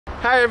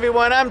Hi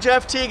everyone, I'm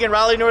Jeff Teague in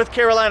Raleigh, North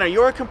Carolina,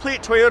 your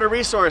complete Toyota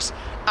resource.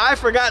 I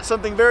forgot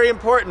something very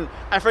important.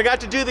 I forgot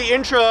to do the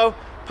intro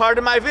part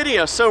of my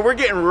video, so we're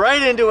getting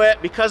right into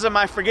it because of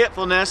my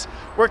forgetfulness.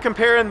 We're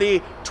comparing the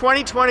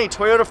 2020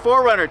 Toyota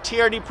 4Runner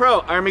TRD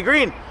Pro Army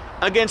Green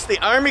against the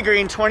Army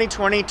Green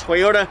 2020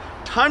 Toyota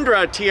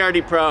Tundra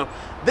TRD Pro.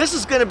 This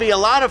is going to be a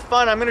lot of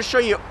fun. I'm going to show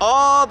you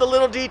all the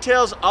little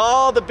details,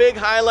 all the big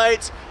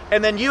highlights,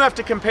 and then you have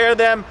to compare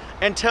them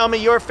and tell me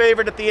your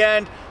favorite at the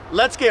end.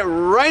 Let's get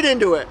right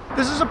into it.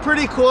 This is a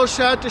pretty cool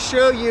shot to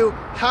show you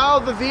how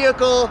the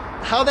vehicle,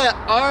 how that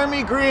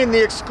Army Green,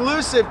 the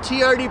exclusive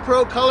TRD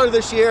Pro color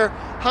this year,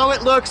 how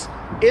it looks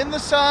in the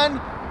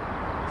sun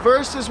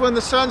versus when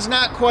the sun's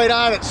not quite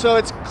on it. So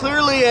it's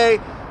clearly a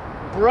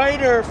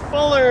brighter,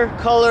 fuller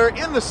color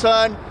in the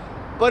sun,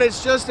 but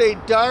it's just a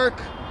dark,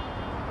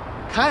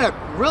 kind of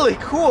really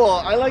cool.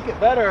 I like it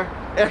better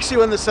actually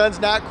when the sun's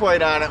not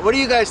quite on it. What do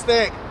you guys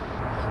think?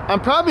 I'm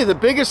probably the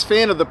biggest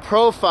fan of the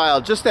profile,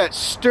 just that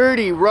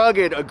sturdy,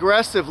 rugged,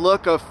 aggressive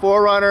look of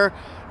 4Runner.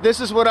 This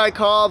is what I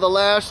call the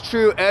last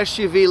true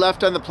SUV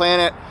left on the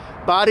planet.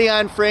 Body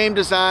on frame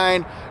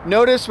design.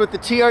 Notice with the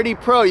TRD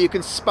Pro, you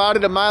can spot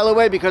it a mile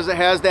away because it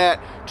has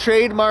that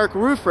trademark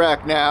roof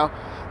rack now.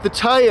 The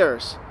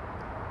tires.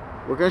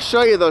 We're going to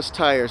show you those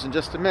tires in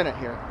just a minute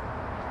here.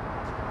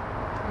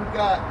 We've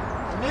got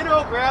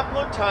Nitto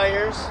Grappler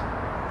tires.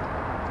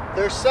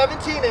 They're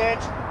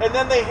 17-inch, and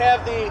then they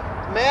have the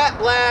matte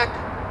black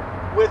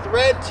with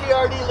red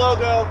TRD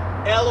logo,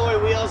 alloy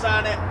wheels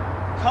on it,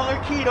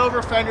 color keyed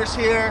over fenders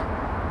here,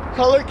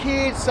 color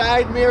keyed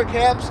side mirror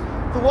caps.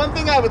 The one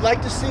thing I would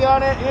like to see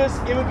on it is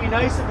it would be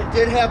nice if it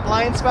did have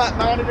blind spot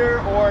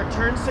monitor or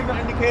turn signal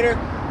indicator,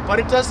 but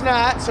it does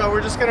not, so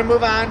we're just going to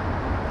move on.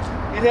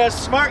 It has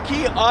smart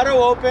key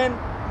auto open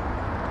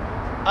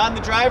on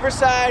the driver's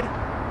side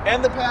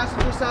and the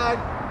passenger side.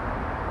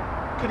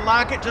 You can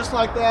lock it just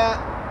like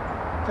that.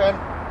 Can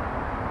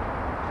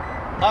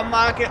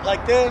unlock it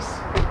like this.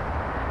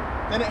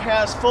 Then it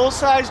has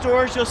full-size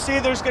doors. You'll see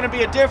there's going to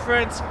be a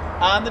difference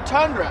on the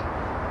Tundra.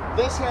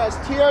 This has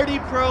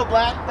TRD Pro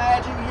black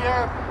badging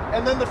here,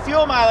 and then the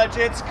fuel mileage,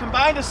 it's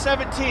combined to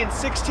 17,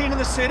 16 in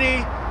the city,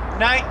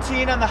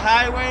 19 on the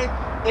highway.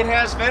 It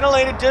has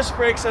ventilated disc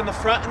brakes on the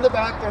front and the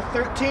back.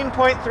 They're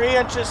 13.3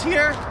 inches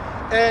here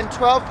and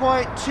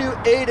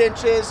 12.28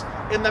 inches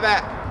in the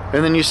back.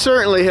 And then you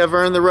certainly have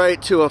earned the right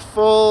to a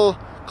full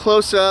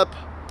close-up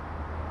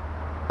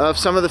of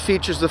some of the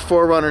features of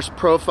 4Runner's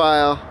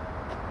profile.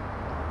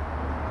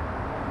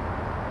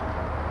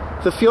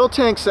 The fuel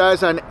tank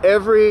size on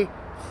every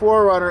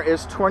 4Runner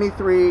is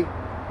 23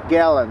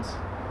 gallons.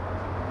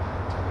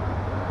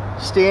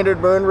 Standard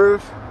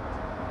moonroof.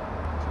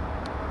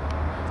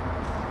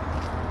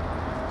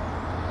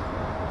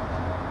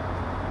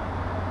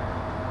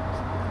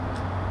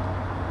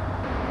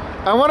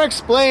 I want to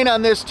explain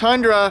on this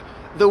Tundra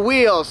the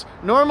wheels.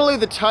 Normally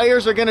the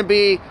tires are going to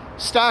be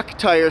stock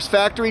tires,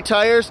 factory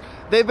tires.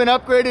 They've been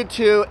upgraded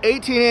to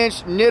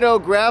 18-inch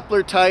Nitto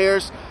Grappler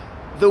tires.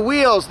 The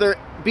wheels, they're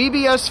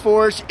BBS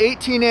Forged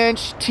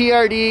 18-inch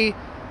TRD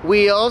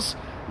wheels.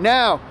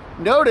 Now,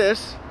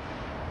 notice,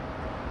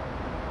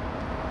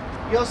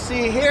 you'll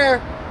see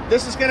here,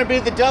 this is going to be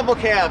the double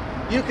cab.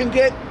 You can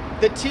get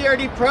the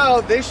TRD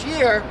Pro this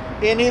year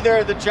in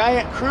either the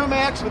giant Crew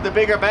Max with the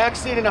bigger back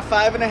seat and a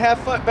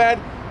 5.5-foot bed,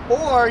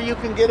 or you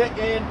can get it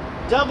in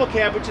double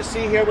cab, which you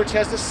see here, which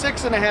has the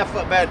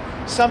 6.5-foot bed.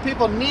 Some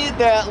people need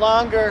that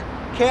longer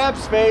cab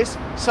space,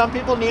 some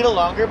people need a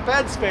longer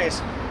bed space.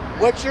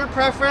 What's your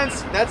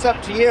preference? That's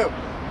up to you.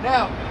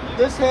 Now,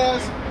 this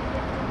has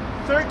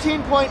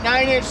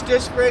 13.9-inch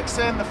disc brakes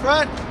in the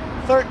front,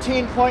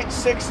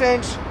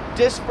 13.6-inch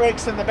disc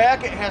brakes in the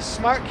back. It has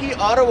smart key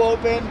auto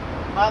open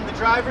on the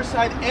driver's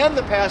side and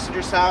the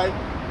passenger side.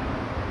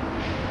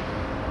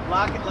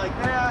 Lock it like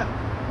that,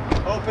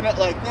 open it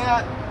like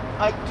that.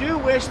 I do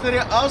wish that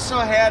it also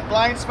had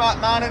blind spot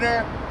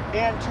monitor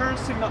and turn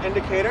signal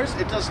indicators.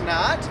 It does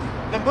not.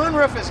 The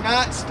moonroof is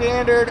not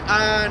standard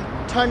on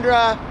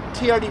Tundra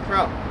TRD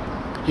Pro.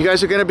 You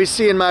guys are going to be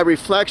seeing my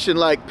reflection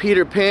like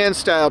Peter Pan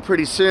style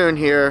pretty soon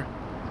here.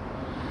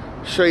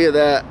 Show you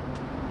that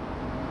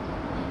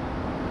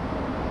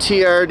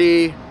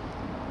TRD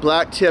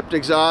black tipped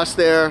exhaust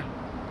there.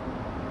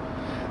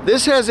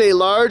 This has a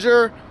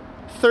larger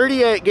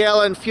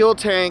 38-gallon fuel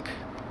tank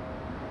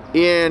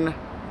in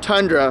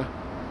Tundra.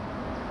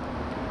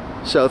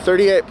 So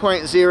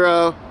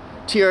 38.0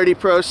 TRD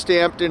Pro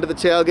stamped into the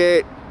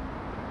tailgate.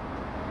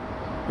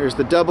 Here's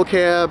the double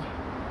cab.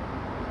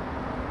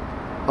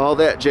 All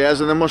that jazz,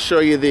 and then we'll show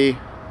you the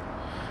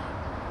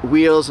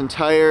wheels and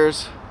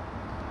tires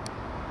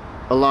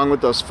along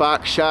with those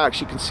Fox shocks.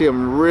 You can see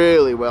them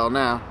really well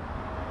now.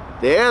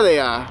 There they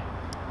are.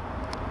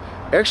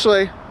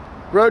 Actually,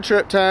 road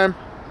trip time.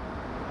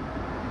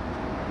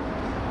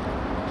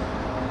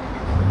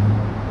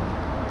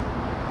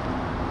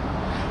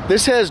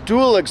 This has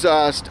dual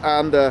exhaust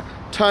on the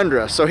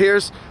Tundra. So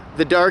here's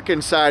the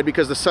darkened side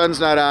because the sun's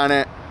not on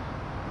it.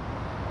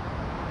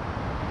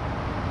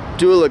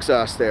 Dual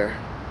exhaust there.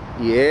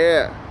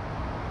 Yeah.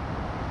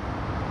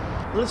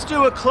 Let's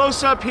do a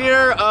close-up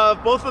here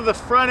of both of the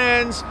front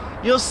ends.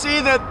 You'll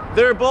see that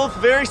they're both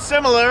very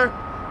similar,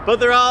 but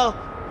they're all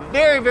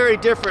very, very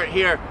different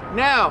here.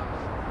 Now,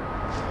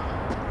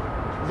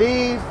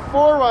 the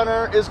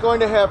 4Runner is going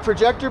to have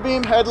projector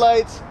beam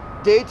headlights,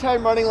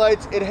 daytime running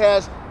lights. It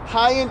has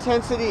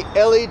high-intensity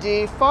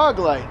LED fog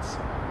lights.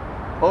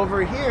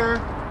 Over here,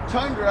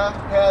 Tundra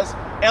has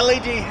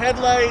LED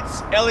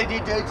headlights,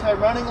 LED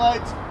daytime running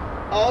lights,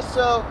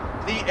 also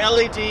the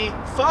LED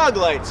fog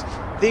lights.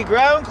 The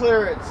ground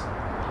clearance,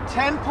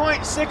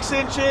 10.6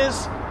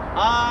 inches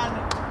on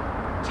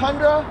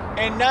Tundra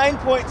and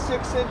 9.6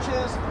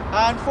 inches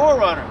on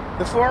 4Runner.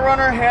 The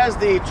 4Runner has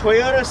the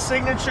Toyota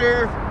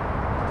signature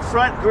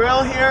front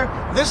grille here.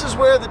 This is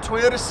where the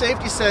Toyota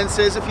safety sense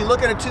is. If you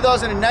look at a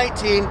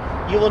 2019,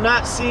 you will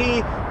not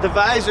see the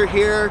visor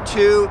here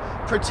to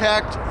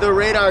protect the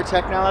radar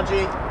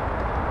technology.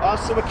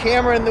 Also a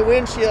camera in the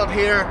windshield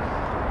here,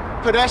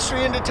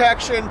 pedestrian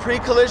detection,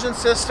 pre-collision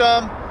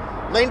system,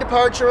 lane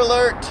departure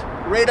alert,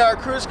 radar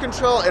cruise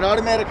control, and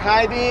automatic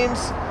high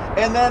beams.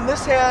 And then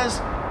this has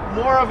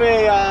more of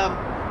a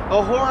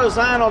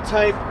horizontal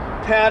type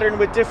pattern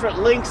with different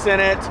links in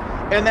it,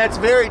 and that's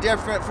very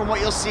different from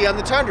what you'll see on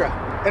the Tundra.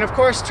 And of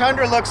course,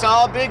 Tundra looks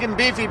all big and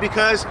beefy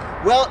because,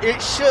 well,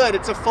 it should.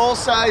 It's a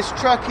full-size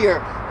truck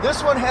here.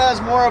 This one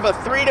has more of a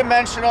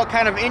three-dimensional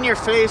kind of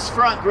in-your-face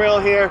front grille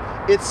here.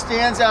 It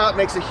stands out,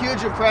 makes a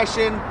huge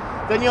impression.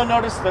 Then you'll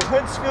notice the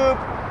hood scoop,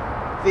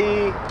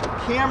 the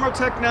camera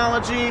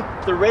technology,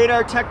 the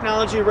radar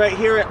technology right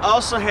here. It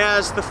also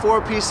has the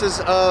 4 pieces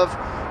of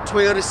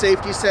Toyota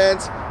safety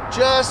sense,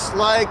 just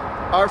like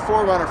our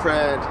 4Runner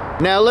friend.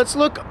 Now let's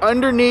look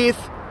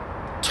underneath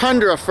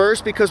Tundra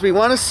first, because we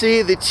want to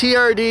see the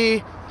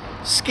TRD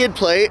skid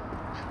plate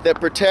that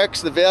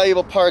protects the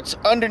valuable parts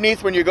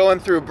underneath when you're going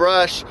through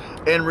brush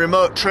and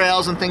remote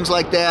trails and things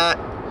like that.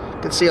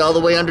 You can see all the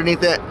way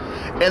underneath it.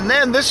 And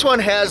then this one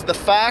has the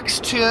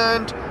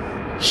Fox-tuned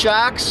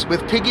shocks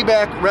with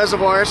piggyback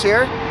reservoirs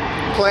here.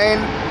 Plain.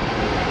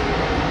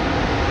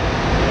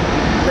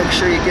 Make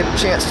sure you get a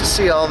chance to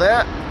see all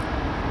that.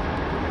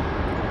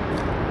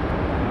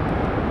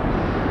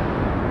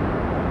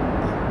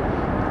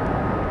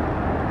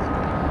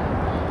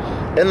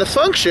 And the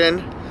function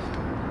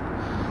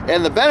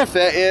and the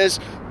benefit is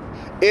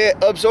it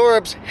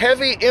absorbs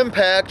heavy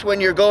impact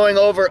when you're going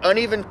over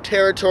uneven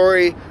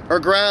territory or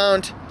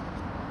ground,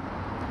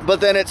 but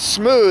then it's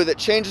smooth. It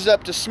changes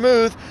up to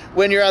smooth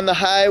when you're on the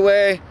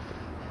highway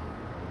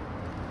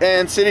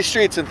and city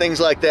streets and things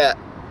like that.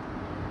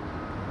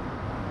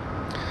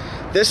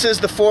 This is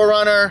the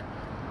 4Runner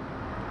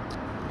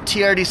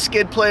TRD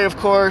skid plate, of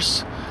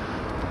course.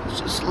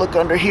 Let's just look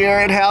under here.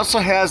 It also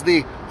has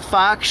the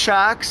Fox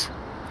shocks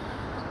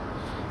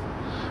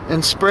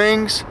and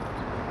springs.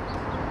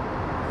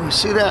 You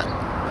see that?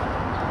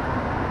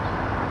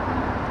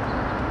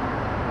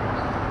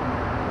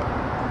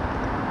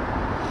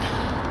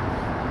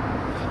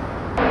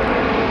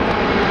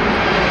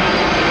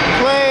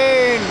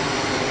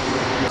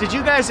 Plane! Did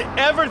you guys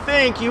ever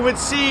think you would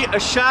see a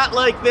shot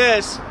like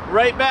this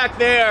right back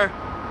there?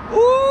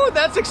 Ooh,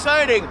 that's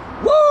exciting.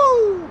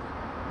 Woo!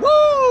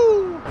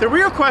 Woo! The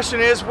real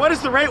question is, what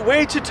is the right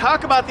way to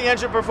talk about the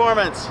engine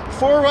performance?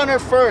 4Runner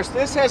first.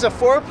 This has a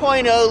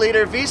 4.0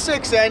 liter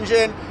V6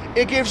 engine.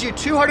 It gives you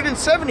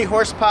 270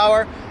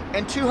 horsepower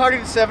and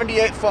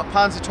 278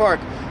 foot-pounds of torque.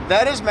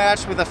 That is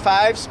matched with a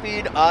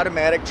 5-speed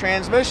automatic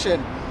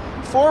transmission.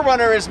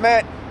 4Runner is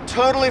meant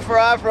totally for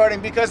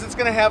off-roading because it's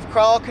going to have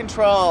crawl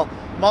control,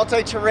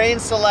 multi-terrain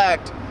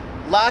select,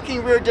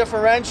 locking rear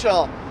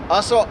differential,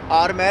 also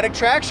automatic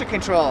traction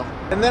control.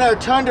 And then our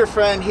Tundra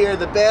friend here,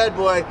 the bad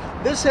boy,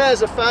 this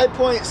has a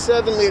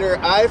 5.7 liter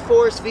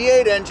I-Force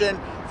V8 engine,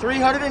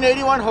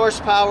 381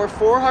 horsepower,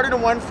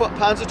 401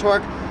 foot-pounds of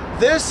torque.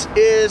 This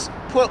is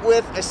put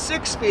with a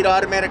 6-speed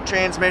automatic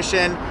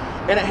transmission,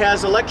 and it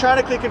has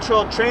electronically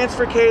controlled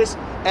transfer case,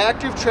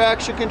 active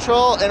traction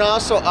control, and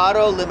also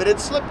auto limited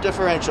slip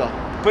differential.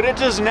 But it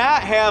does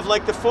not have,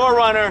 like the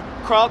 4Runner,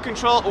 crawl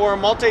control or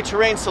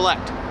multi-terrain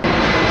select.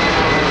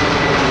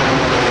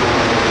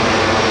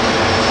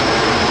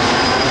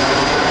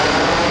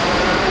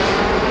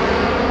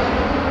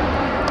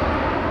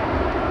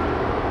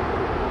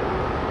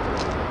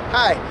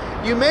 Hi,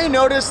 you may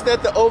notice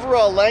that the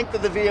overall length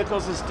of the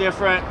vehicles is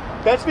different.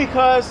 That's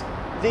because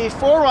the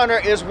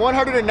 4Runner is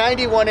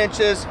 191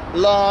 inches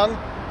long.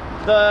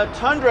 The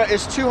Tundra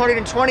is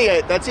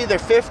 228. That's either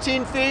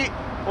 15 feet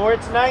or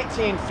it's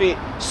 19 feet.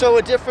 So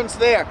a difference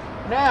there.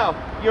 Now,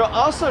 you'll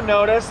also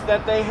notice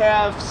that they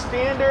have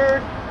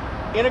standard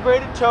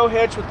integrated tow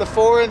hitch with the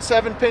 4 and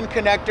 7 pin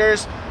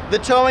connectors. The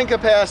towing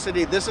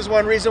capacity, this is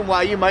one reason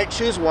why you might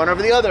choose one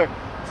over the other.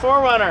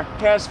 4Runner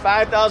has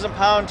 5,000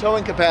 pound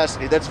towing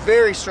capacity. That's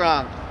very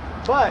strong.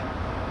 But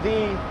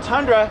the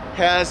Tundra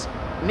has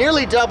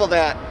nearly double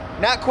that.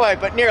 Not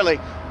quite, but nearly.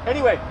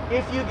 Anyway,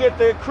 if you get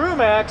the Crew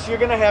Max, you're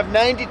gonna have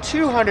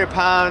 9,200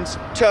 pounds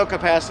tow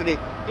capacity.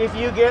 If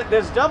you get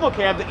this double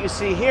cab that you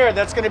see here,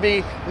 that's gonna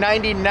be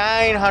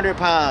 9,900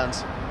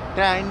 pounds.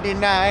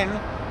 99,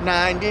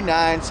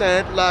 99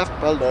 cent left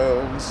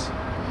balloons.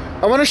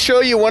 I want to show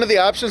you one of the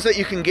options that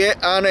you can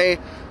get on a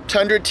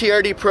Tundra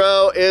TRD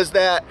Pro is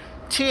that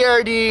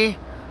TRD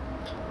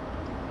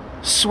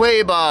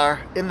sway bar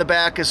in the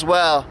back as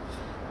well.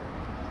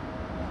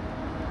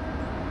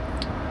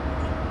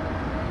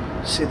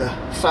 See the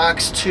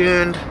Fox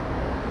tuned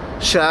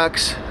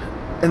shocks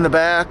in the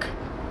back.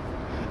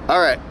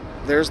 Alright,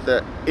 there's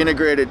the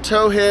integrated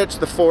tow hitch,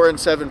 the 4 and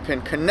 7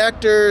 pin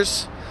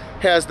connectors,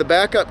 has the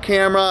backup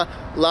camera,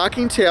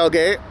 locking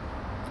tailgate.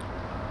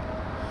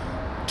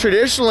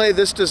 Traditionally,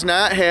 this does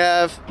not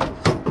have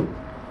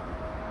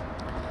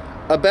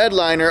a bed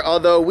liner,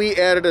 although we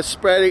added a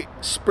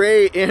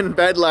spray-in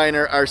bed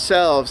liner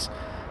ourselves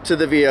to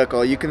the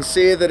vehicle. You can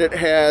see that it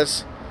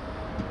has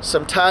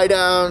some tie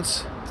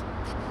downs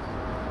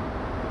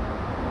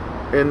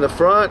in the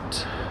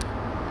front,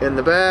 in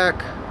the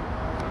back.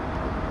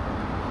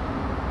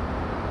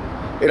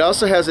 It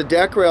also has a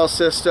deck rail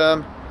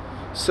system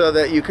so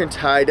that you can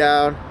tie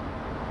down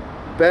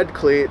bed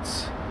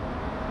cleats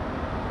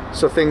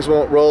so things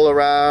won't roll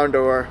around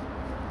or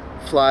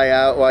fly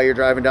out while you're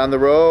driving down the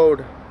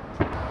road.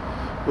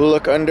 We'll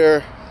look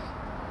under.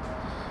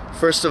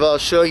 First of all,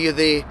 show you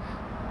the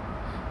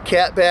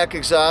catback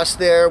exhaust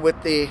there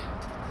with the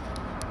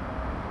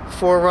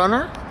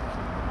 4Runner.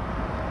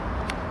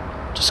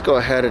 Just go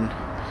ahead and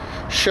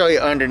show you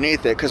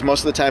underneath it, because most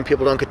of the time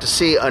people don't get to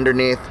see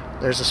underneath.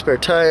 There's a spare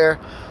tire.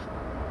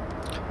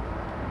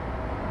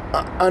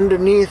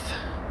 Underneath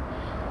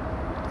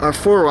our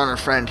 4Runner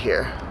friend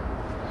here.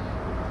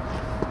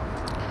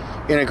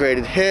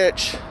 Integrated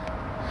hitch.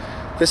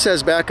 This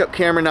has backup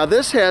camera. Now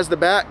this has the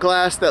back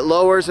glass that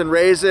lowers and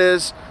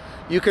raises.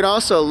 You can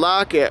also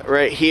lock it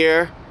right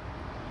here,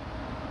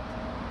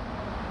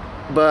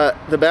 but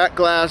the back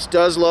glass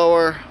does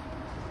lower.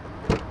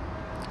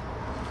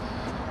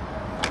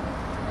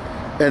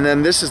 And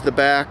then this is the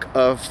back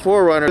of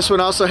 4Runner. This one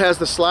also has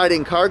the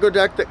sliding cargo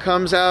deck that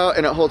comes out,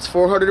 and it holds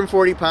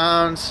 440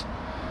 pounds.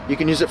 You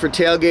can use it for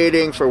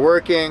tailgating, for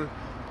working.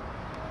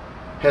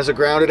 Has a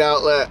grounded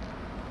outlet,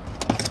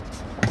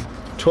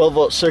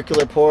 12-volt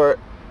circular port,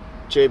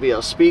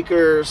 JBL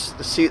speakers.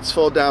 The seats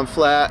fold down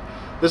flat.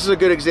 This is a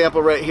good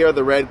example right here of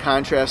the red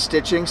contrast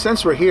stitching.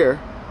 Since we're here,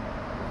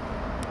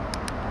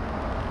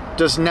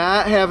 does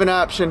not have an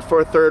option for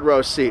a third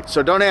row seat,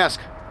 so don't ask.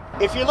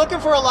 If you're looking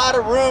for a lot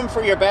of room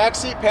for your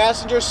backseat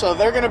passengers so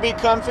they're going to be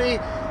comfy,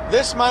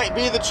 this might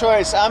be the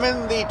choice. I'm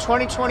in the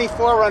 2020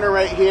 4Runner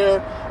right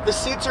here. The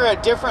seats are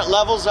at different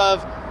levels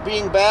of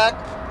being back.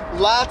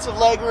 Lots of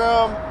leg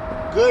room,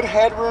 good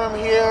headroom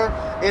here.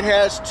 It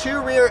has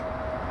 2 rear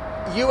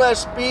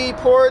USB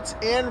ports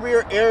and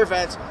rear air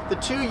vents. The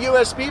 2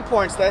 USB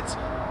ports, that's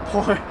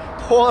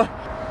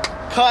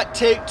cut,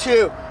 take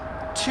 2.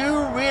 2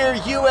 rear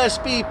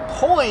USB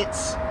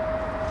points,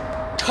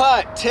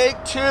 cut,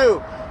 take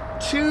 2.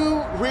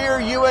 2 rear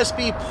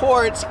USB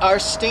ports are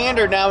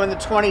standard now in the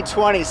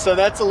 2020, so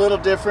that's a little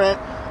different.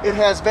 It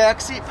has back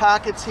seat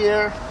pockets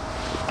here.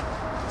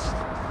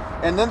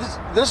 And then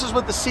this is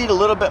with the seat a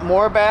little bit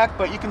more back,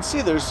 but you can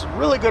see there's a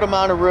really good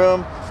amount of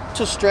room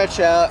to stretch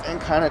out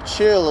and kind of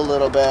chill a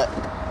little bit.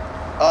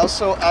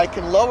 Also, I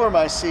can lower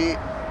my seat,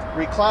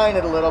 recline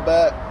it a little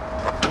bit.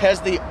 It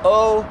has the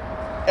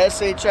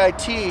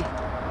O-S-H-I-T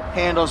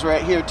handles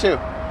right here too.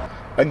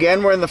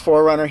 Again, we're in the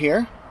 4Runner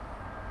here.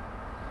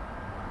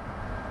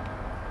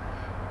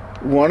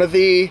 One of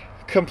the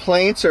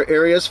complaints or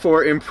areas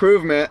for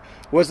improvement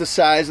was the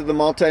size of the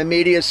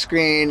multimedia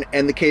screen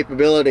and the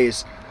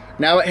capabilities.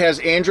 Now it has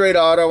Android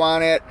Auto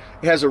on it.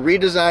 It has a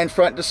redesigned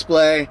front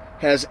display,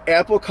 has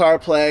Apple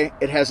CarPlay,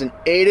 it has an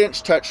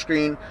 8-inch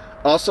touchscreen,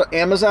 also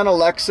Amazon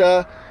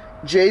Alexa,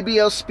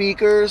 JBL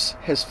speakers,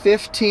 has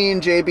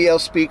 15 JBL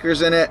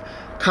speakers in it,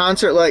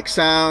 concert-like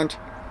sound.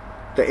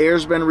 The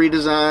air's been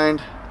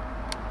redesigned.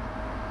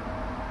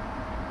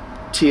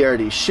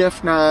 TRD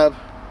shift knob.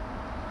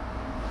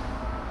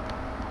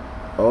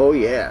 Oh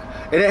yeah,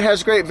 and it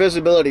has great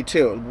visibility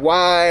too.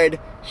 Wide,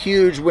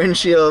 huge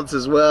windshields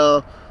as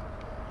well.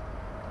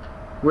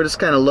 We're just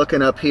kind of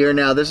looking up here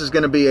now. This is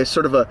going to be a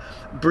sort of a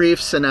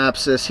brief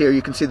synopsis here.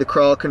 You can see the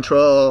crawl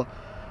control,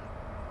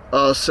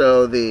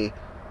 also the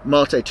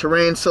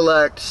multi-terrain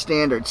select,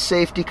 standard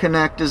safety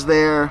connect is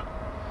there,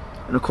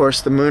 and of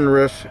course the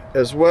moonroof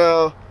as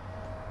well.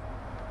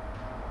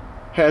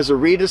 Has a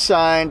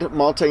redesigned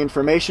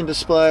multi-information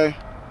display,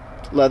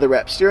 leather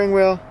wrapped steering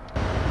wheel.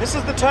 This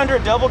is the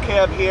Tundra double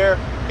cab here.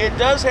 It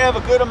does have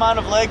a good amount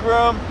of leg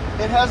room.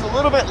 It has a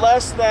little bit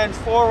less than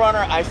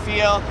 4Runner, I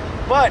feel.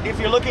 But if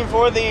you're looking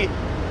for the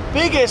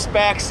biggest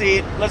back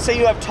seat, let's say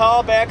you have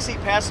tall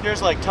backseat passengers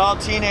like tall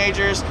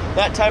teenagers,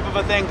 that type of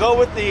a thing, go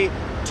with the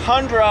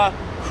Tundra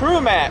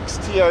Crew Max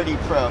TRD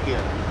Pro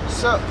here.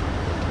 So,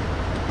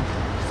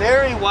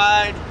 very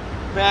wide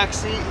back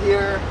seat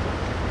here.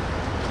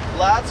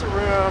 Lots of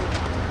room,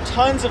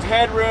 tons of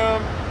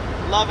headroom,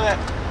 love it.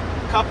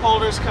 Cup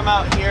holders come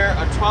out here,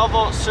 a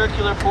 12-volt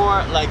circular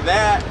port like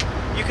that.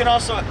 You can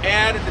also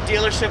add at the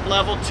dealership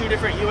level 2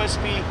 different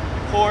USB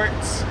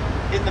ports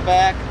in the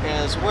back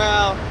as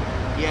well.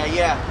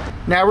 Yeah.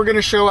 Now we're going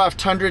to show off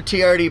Tundra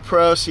TRD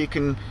Pro so you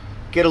can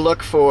get a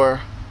look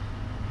for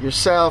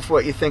yourself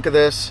what you think of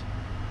this.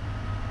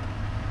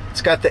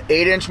 It's got the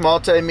 8-inch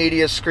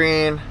multimedia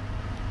screen,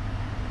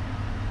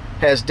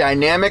 has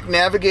dynamic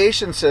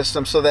navigation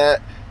system, so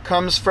that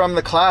comes from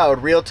the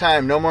cloud, real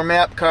time, no more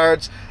map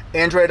cards,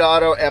 Android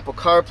Auto, Apple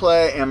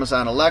CarPlay,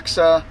 Amazon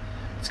Alexa.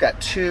 It's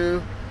got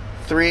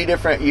 3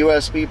 different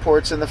USB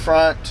ports in the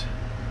front.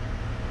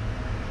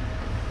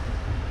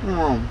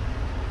 You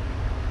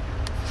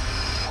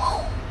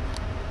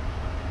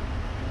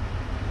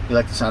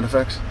like the sound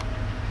effects?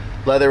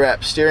 Leather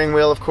wrapped steering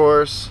wheel, of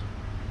course.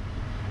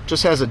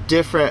 Just has a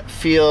different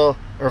feel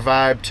or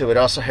vibe to it.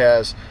 Also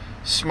has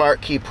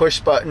smart key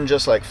push button,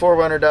 just like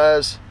 4Runner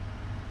does.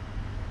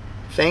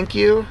 Thank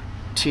you,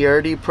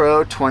 TRD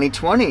Pro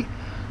 2020.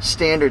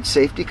 Standard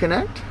Safety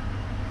Connect,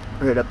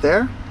 right up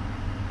there.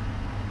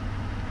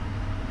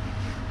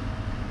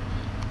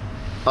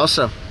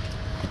 Also,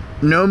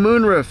 no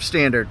moonroof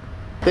standard.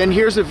 Then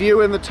here's a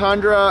view in the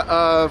Tundra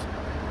of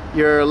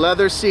your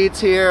leather seats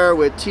here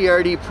with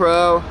TRD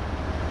Pro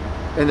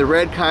and the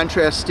red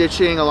contrast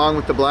stitching along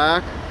with the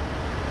black.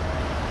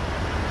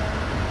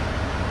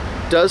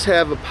 Does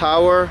have a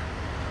power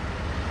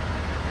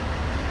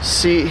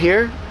seat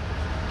here.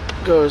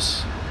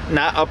 Goes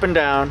not up and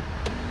down,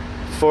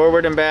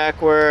 forward and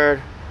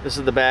backward. This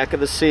is the back of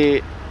the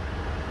seat.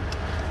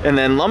 And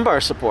then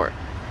lumbar support.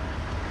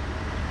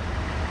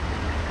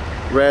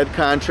 Red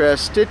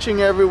contrast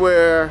stitching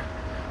everywhere.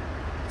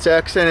 It's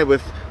accented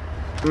with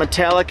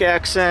metallic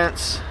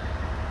accents.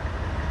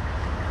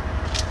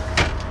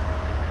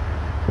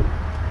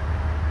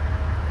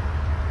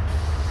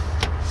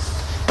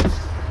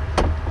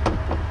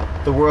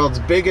 The world's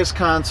biggest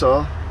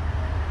console.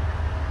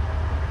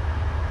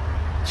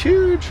 It's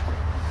huge.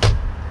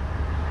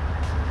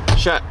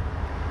 Shut.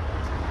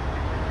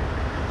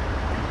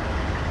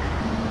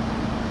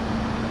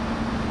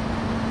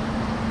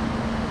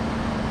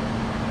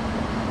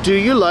 Do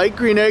you like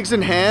green eggs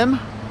and ham?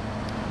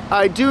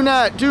 I do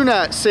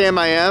not, Sam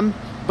I am,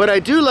 but I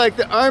do like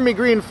the Army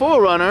Green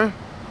 4Runner.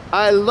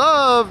 I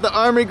love the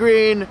Army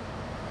Green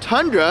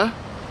Tundra.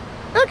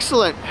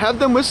 Excellent, have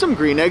them with some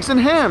green eggs and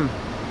ham.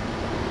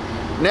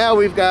 Now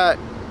we've got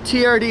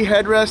TRD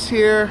headrests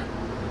here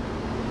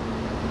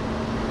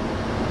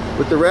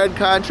with the red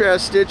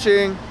contrast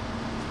stitching.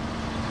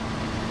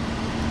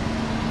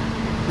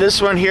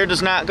 This one here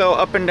does not go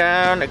up and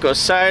down, it goes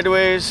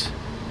sideways,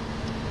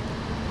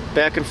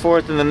 back and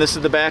forth, and then this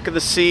is the back of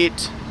the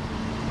seat.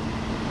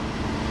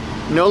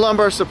 No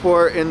lumbar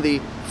support in the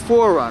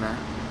 4Runner.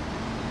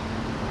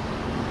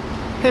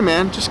 Hey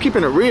man, just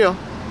keeping it real.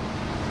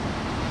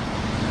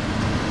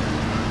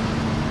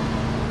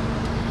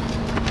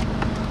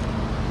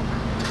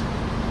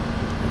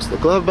 There's the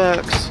glove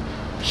box.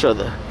 Show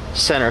the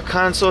center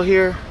console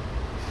here.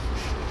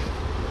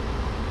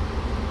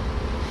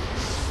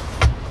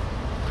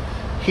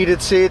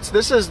 Heated seats.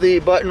 This is the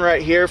button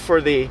right here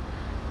for the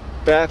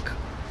back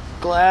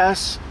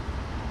glass.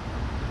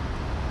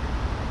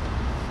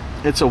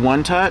 It's a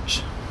one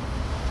touch.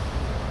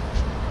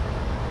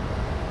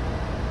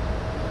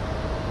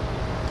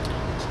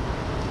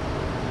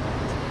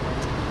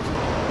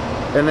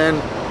 And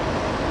then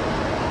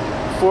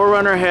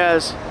 4Runner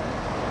has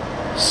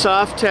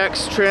soft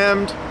text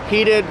trimmed,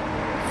 heated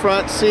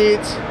front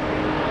seats.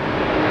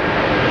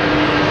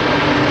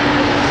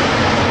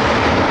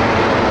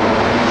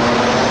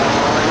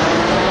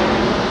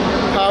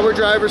 Power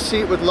driver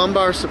seat with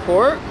lumbar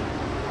support.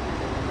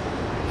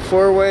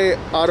 4-way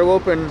auto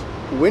open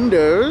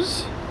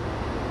windows.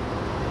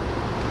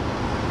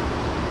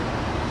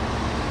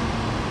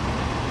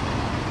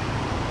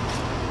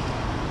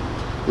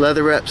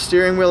 Leather wrapped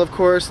steering wheel, of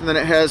course, and then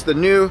it has the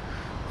new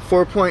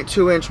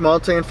 4.2-inch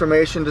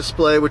multi-information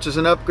display, which is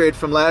an upgrade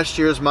from last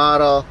year's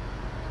model.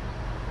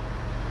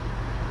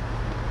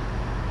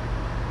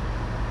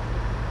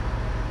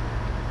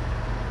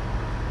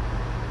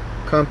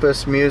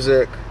 Compass,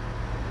 music,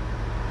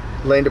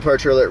 lane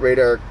departure alert,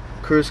 radar,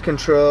 cruise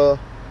control,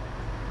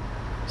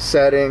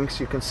 settings.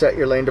 You can set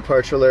your lane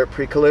departure alert,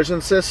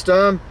 pre-collision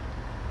system,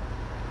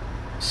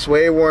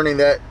 sway warning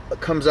that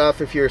comes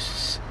off if you're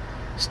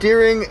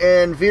steering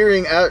and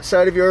veering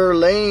outside of your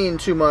lane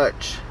too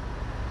much.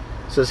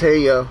 It says, hey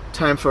yo,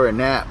 time for a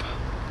nap.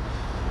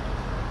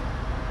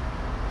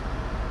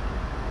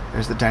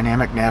 There's the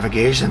dynamic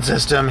navigation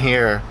system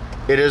here.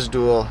 It is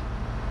dual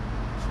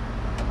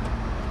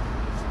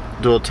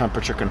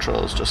temperature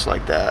controls, just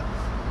like that.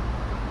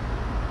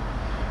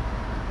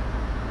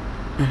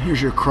 And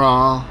here's your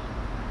crawl.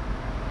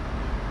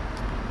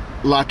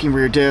 Locking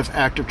rear diff,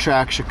 active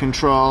traction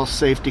control,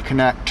 safety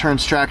connect,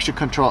 turns traction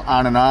control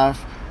on and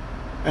off.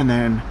 And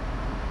then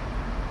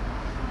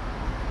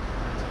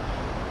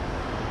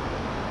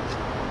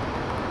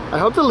I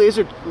hope the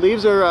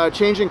leaves are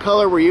changing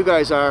color where you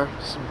guys are.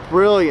 It's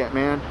brilliant,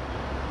 man.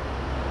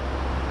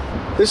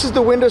 This is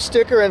the window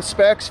sticker and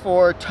specs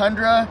for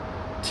Tundra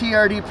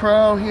TRD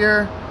Pro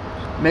here,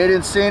 made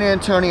in San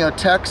Antonio,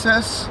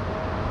 Texas.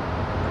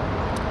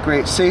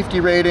 Great safety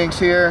ratings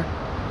here.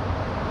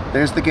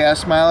 There's the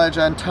gas mileage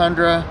on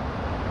Tundra.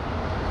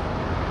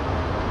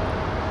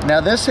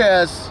 Now this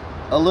has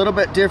a little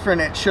bit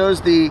different. It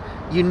shows the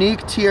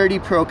unique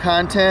TRD Pro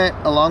content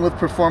along with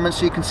performance,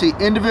 so you can see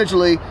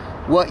individually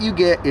what you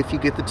get if you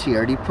get the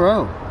TRD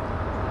Pro.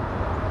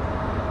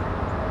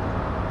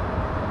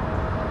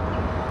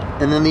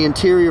 And then the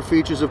interior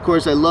features, of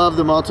course, I love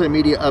the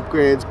multimedia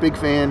upgrades. Big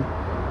fan.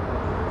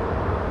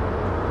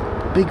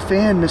 Big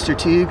fan, Mr.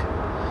 Teague.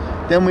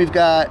 Then we've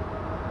got,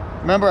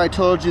 remember I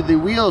told you the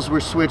wheels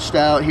were switched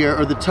out here,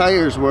 or the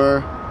tires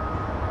were.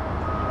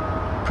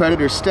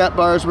 Predator step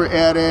bars were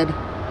added.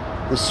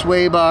 The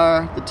sway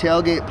bar, the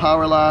tailgate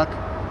power lock.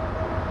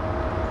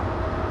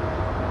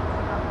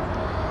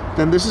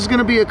 Then this is going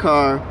to be a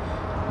car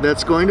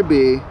that's going to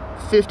be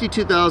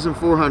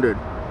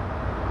 $52,400.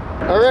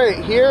 All right,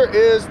 here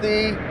is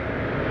the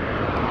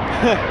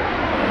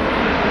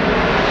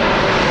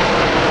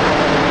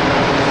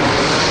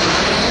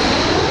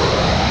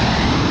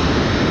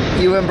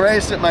you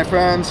embraced it, my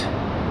friends.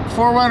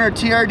 4Runner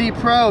TRD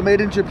Pro,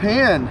 made in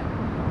Japan.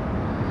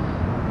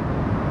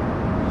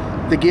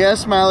 The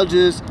gas mileage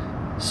is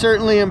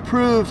certainly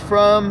improved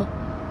from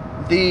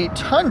the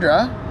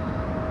Tundra.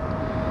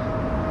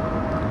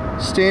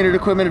 Standard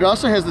equipment. It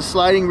also has the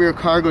sliding rear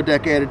cargo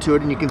deck added to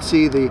it, and you can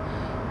see the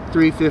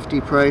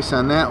 $350 price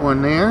on that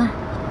one there.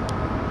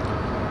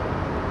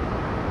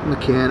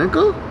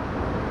 Mechanical.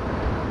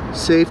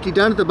 Safety.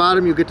 Down at the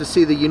bottom you'll get to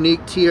see the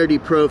unique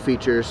TRD Pro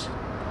features.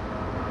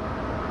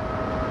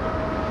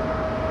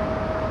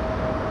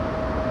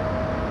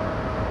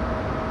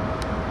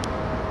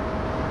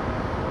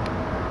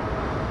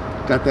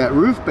 Got that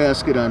roof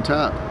basket on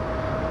top.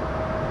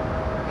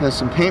 Has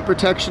some paint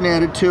protection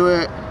added to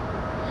it.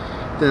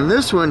 Then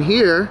this one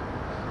here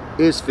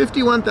is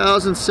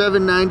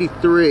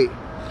 $51,793.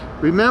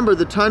 Remember,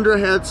 the Tundra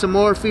had some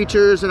more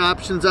features and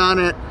options on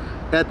it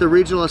at the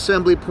regional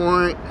assembly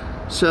point,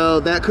 so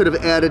that could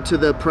have added to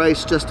the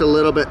price just a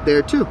little bit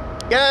there too.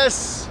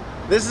 Yes,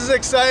 this is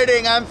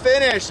exciting. I'm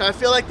finished. I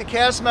feel like the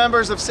cast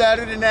members of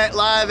Saturday Night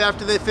Live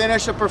after they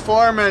finish a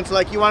performance,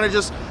 like you want to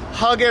just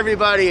hug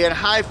everybody and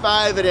high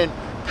five it and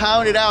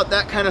pound it out,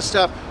 that kind of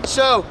stuff.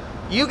 So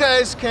you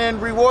guys can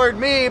reward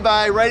me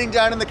by writing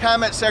down in the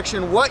comment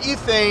section what you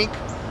think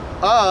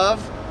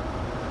of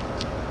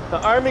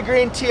the Army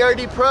Green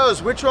TRD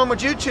Pros. Which one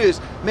would you choose?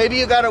 Maybe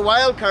you got a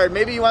wild card.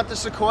 Maybe you want the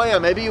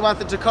Sequoia. Maybe you want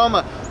the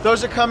Tacoma.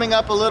 Those are coming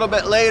up a little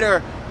bit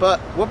later, but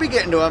we'll be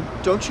getting to them.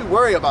 Don't you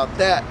worry about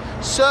that.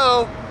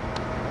 So,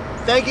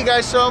 thank you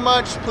guys so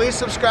much. Please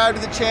subscribe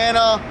to the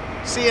channel.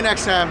 See you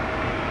next time.